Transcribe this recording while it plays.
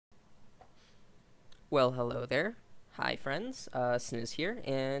Well, hello there. Hi, friends. Snizze here,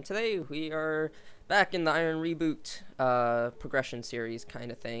 and today we are back in the Iron Reboot progression series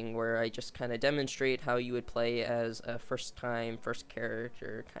kind of thing, where I just kind of demonstrate how you would play as a first-time, first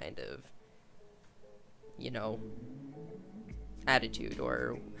character kind of, attitude,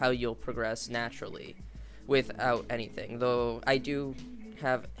 or how you'll progress naturally without anything. Though I do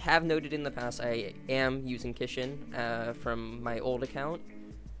have noted in the past I am using Kishin from my old account,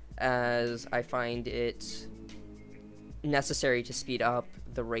 as I find it necessary to speed up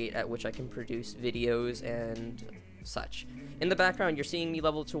the rate at which I can produce videos and such. In the background, you're seeing me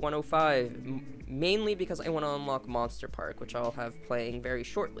level to 105, mainly because I want to unlock Monster Park, which I'll have playing very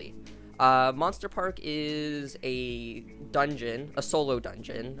shortly. Monster Park is a dungeon, a solo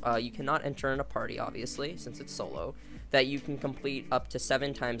dungeon. You cannot enter in a party, obviously, since it's solo, that you can complete up to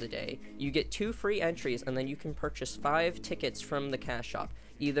 7 times a day. You get 2 free entries, and then you can purchase 5 tickets from the cash shop,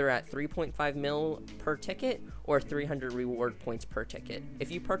 either at 3.5 mil per ticket or 300 reward points per ticket.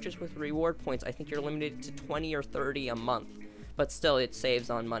 If you purchase with reward points, I think you're limited to 20 or 30 a month, but still it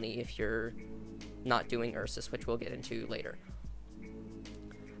saves on money if you're not doing Ursus, which we'll get into later.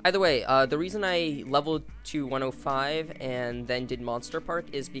 Either way, the reason I leveled to 105 and then did Monster Park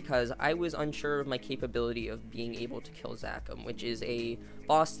is because I was unsure of my capability of being able to kill Zakum, which is a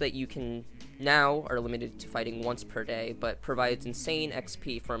boss that you can now are limited to fighting once per day, but provides insane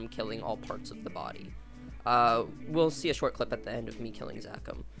XP from killing all parts of the body. We'll see a short clip at the end of me killing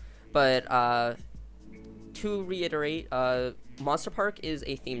Zakum. But to reiterate, Monster Park is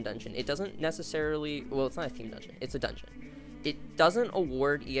a theme dungeon. It doesn't necessarily, well, it's not a theme dungeon, it's a dungeon. It doesn't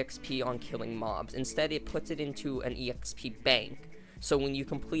award EXP on killing mobs. Instead, it puts it into an EXP bank. So when you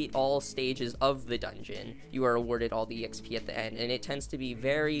complete all stages of the dungeon, you are awarded all the EXP at the end, and it tends to be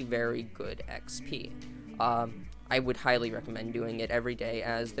very, very good XP. I would highly recommend doing it every day,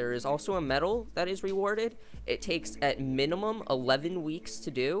 as there is also a medal that is rewarded. It takes at minimum 11 weeks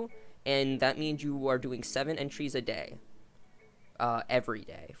to do, and that means you are doing 7 entries a day, every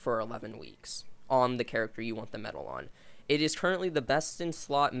day for 11 weeks on the character you want the medal on. It is currently the best in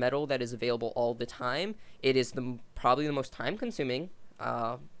slot medal that is available all the time. It is probably the most time consuming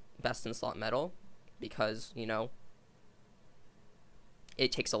best in slot medal, because,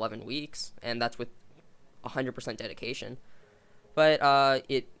 it takes 11 weeks, and that's with 100% dedication. But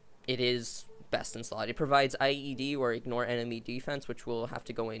it is best in slot. It provides IED, or ignore enemy defense, which we'll have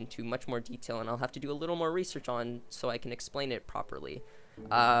to go into much more detail, and I'll have to do a little more research on so I can explain it properly.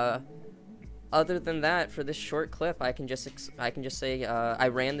 Other than that, for this short clip, I can just say I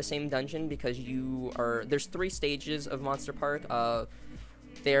ran the same dungeon because there's 3 stages of Monster Park.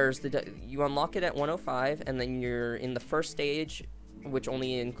 You unlock it at 105, and then you're in the first stage, which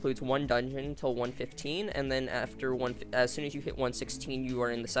only includes 1 dungeon until 115, and then as soon as you hit 116, you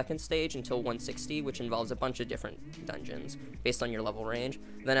are in the second stage until 160, which involves a bunch of different dungeons based on your level range.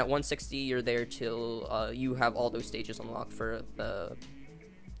 Then at 160, you're there till you have all those stages unlocked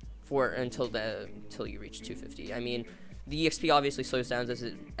until you reach 250. I mean, the EXP obviously slows down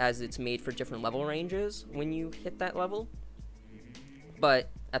as it's made for different level ranges when you hit that level, but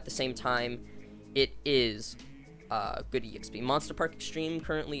at the same time, it is good EXP. Monster Park Extreme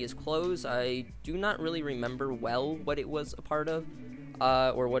currently is closed. I do not really remember well what it was a part of,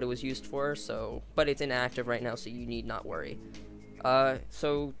 or what it was used for, but it's inactive right now, so you need not worry.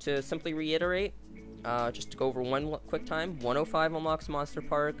 So to simply reiterate, just to go over one quick time, 105 unlocks Monster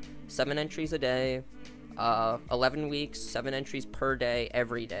Park, 7 entries a day, 11 weeks, 7 entries per day,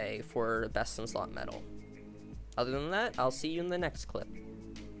 every day for best in slot medal. Other than that, I'll see you in the next clip.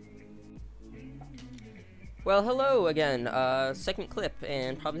 Well, hello again. Second clip,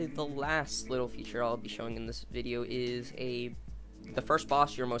 and probably the last little feature I'll be showing in this video is the first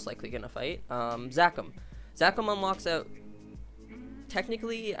boss you're most likely gonna fight, Zakum. Zakum unlocks out.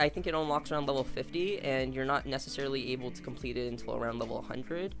 Technically, I think it unlocks around level 50, and you're not necessarily able to complete it until around level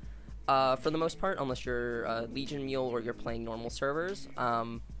 100, for the most part, unless you're Legion Mule or you're playing normal servers.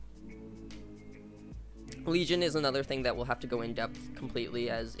 Legion is another thing that we'll have to go in depth completely,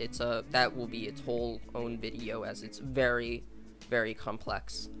 as that will be its whole own video, as it's very, very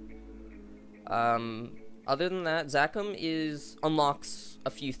complex. Other than that, Zakum unlocks a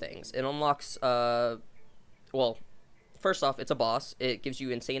few things. It unlocks, well, first off, it's a boss. It gives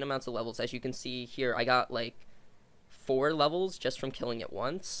you insane amounts of levels. As you can see here, I got like 4 levels just from killing it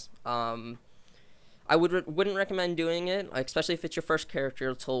once. I wouldn't recommend doing it, especially if it's your first character,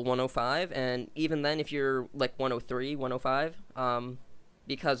 until 105, and even then if you're like 103, 105,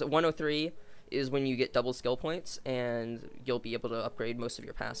 because 103 is when you get double skill points, and you'll be able to upgrade most of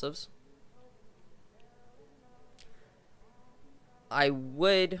your passives. I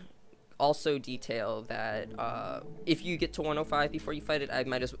would also detail that if you get to 105 before you fight it,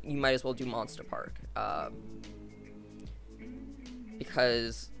 you might as well do Monster Park,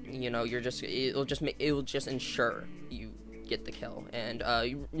 because you know it'll just ensure you get the kill. And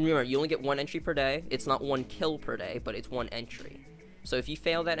remember, you only get 1 entry per day. It's not 1 kill per day, but it's 1 entry. So if you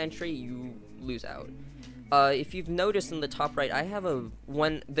fail that entry, you lose out. If you've noticed in the top right, I have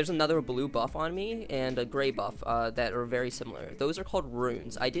there's another blue buff on me and a gray buff that are very similar. Those are called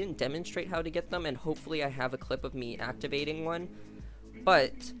runes. I didn't demonstrate how to get them, and hopefully I have a clip of me activating one,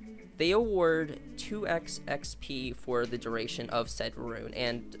 but they award 2x XP for the duration of said rune,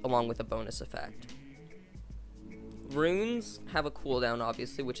 and along with a bonus effect. Runes have a cooldown,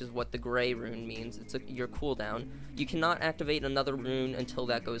 obviously, which is what the gray rune means. It's your cooldown. You cannot activate another rune until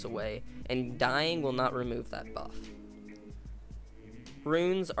that goes away, and dying will not remove that buff.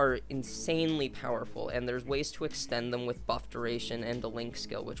 Runes are insanely powerful, and there's ways to extend them with buff duration and the link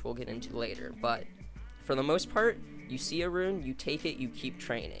skill, which we'll get into later. But for the most part, you see a rune, you take it, you keep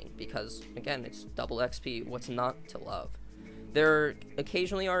training, because again, it's double XP. What's not to love? There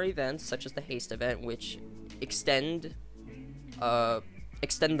occasionally are events, such as the haste event, which extend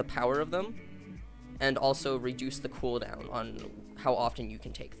the power of them, and also reduce the cooldown on how often you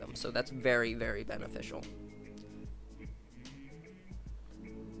can take them. So that's very, very beneficial.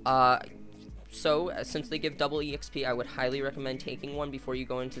 Since they give double EXP, I would highly recommend taking one before you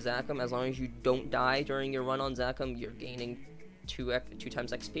go into Zakum. As long as you don't die during your run on Zakum, you're gaining 2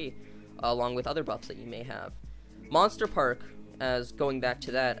 times XP, along with other buffs that you may have. Monster Park, as going back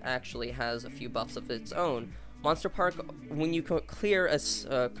to that, actually has a few buffs of its own. Monster Park, when you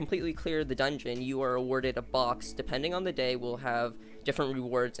completely clear the dungeon, you are awarded a box. Depending on the day, will have different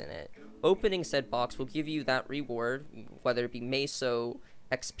rewards in it. Opening said box will give you that reward, whether it be Meso,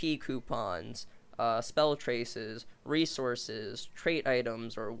 XP coupons, spell traces, resources, trait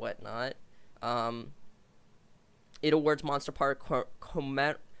items, or whatnot. It awards Monster Park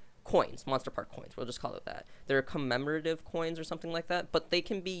coins, Monster Park coins, we'll just call it that. They're commemorative coins or something like that, but they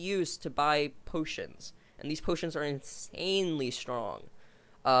can be used to buy potions, and these potions are insanely strong.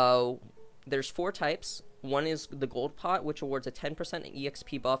 There's 4 types. One is the gold pot, which awards a 10%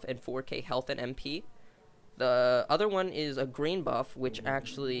 EXP buff and 4k health and MP. The other one is a green buff, which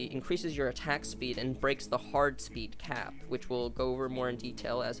actually increases your attack speed and breaks the hard speed cap, which we'll go over more in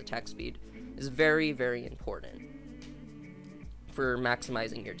detail, as attack speed is very, very important for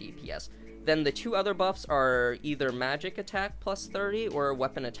maximizing your DPS. Then the 2 other buffs are either magic attack plus 30 or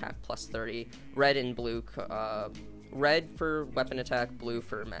weapon attack plus 30, red and blue, red for weapon attack, blue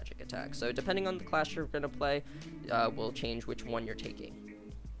for magic attack. So depending on the class you're going to play, will change which one you're taking.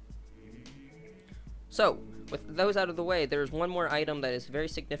 So, with those out of the way, there's one more item that is very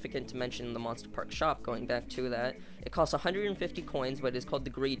significant to mention in the Monster Park shop. Going back to that, it costs 150 coins, but it's called the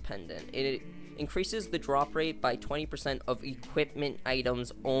Greed Pendant. It increases the drop rate by 20% of equipment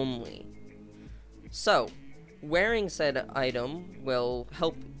items only. So, wearing said item will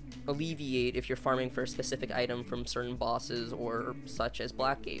help alleviate if you're farming for a specific item from certain bosses, or such as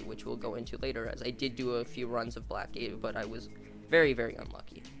Blackgate, which we'll go into later, as I did do a few runs of Blackgate, but I was very, very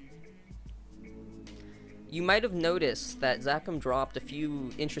unlucky. You might have noticed that Zakum dropped a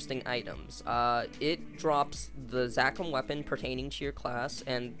few interesting items. It drops the Zakum weapon pertaining to your class,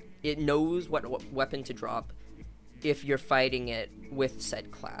 and it knows what weapon to drop if you're fighting it with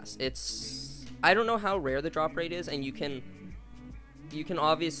said class. I don't know how rare the drop rate is, and you can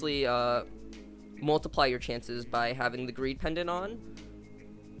obviously multiply your chances by having the Greed Pendant on,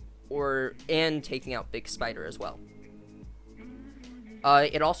 and taking out Big Spider as well.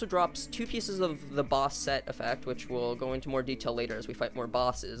 It also drops 2 pieces of the boss set effect, which we'll go into more detail later as we fight more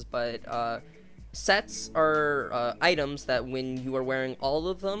bosses, but sets are items that when you are wearing all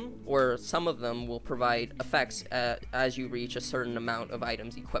of them, or some of them, will provide effects as you reach a certain amount of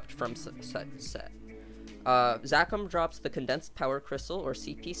items equipped from set. Zakum drops the Condensed Power Crystal, or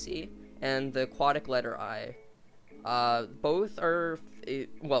CPC, and the Aquatic Letter Eye. Both are,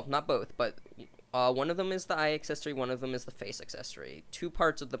 well, not both, but one of them is the eye accessory, one of them is the face accessory. 2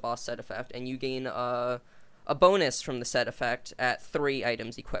 parts of the boss set effect, and you gain a bonus from the set effect at 3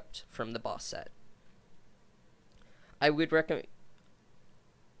 items equipped from the boss set. I would recommend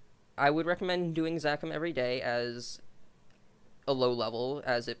doing Zakum every day as a low level,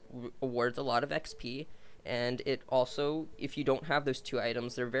 as it awards a lot of XP, and it also, if you don't have those 2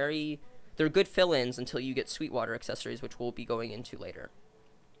 items, they're good fill-ins until you get Sweetwater accessories, which we'll be going into later.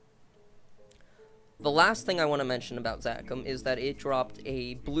 The last thing I want to mention about Zakum is that it dropped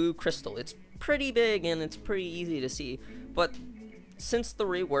a blue crystal. It's pretty big and it's pretty easy to see, but since the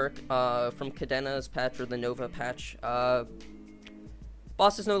rework from Cadena's patch, or the Nova patch,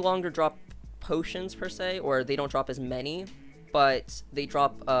 bosses no longer drop potions per se, or they don't drop as many, but they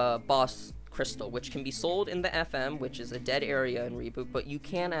drop boss crystal, which can be sold in the FM, which is a dead area in Reboot, but you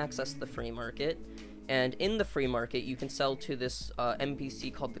can access the free market. And in the free market, you can sell to this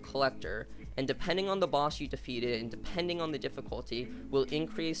NPC called the Collector, and depending on the boss you defeated and depending on the difficulty, will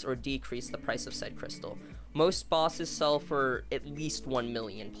increase or decrease the price of said crystal. Most bosses sell for at least 1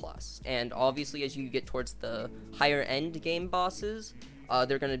 million plus, and obviously as you get towards the higher end game bosses,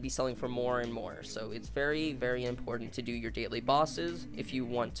 they're going to be selling for more and more. So it's very, very important to do your daily bosses if you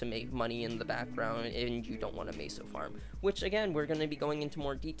want to make money in the background and you don't want to meso farm, which again, we're going to be going into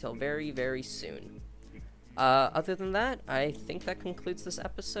more detail very, very soon. Other than that, I think that concludes this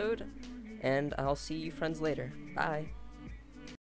episode, and I'll see you friends later. Bye.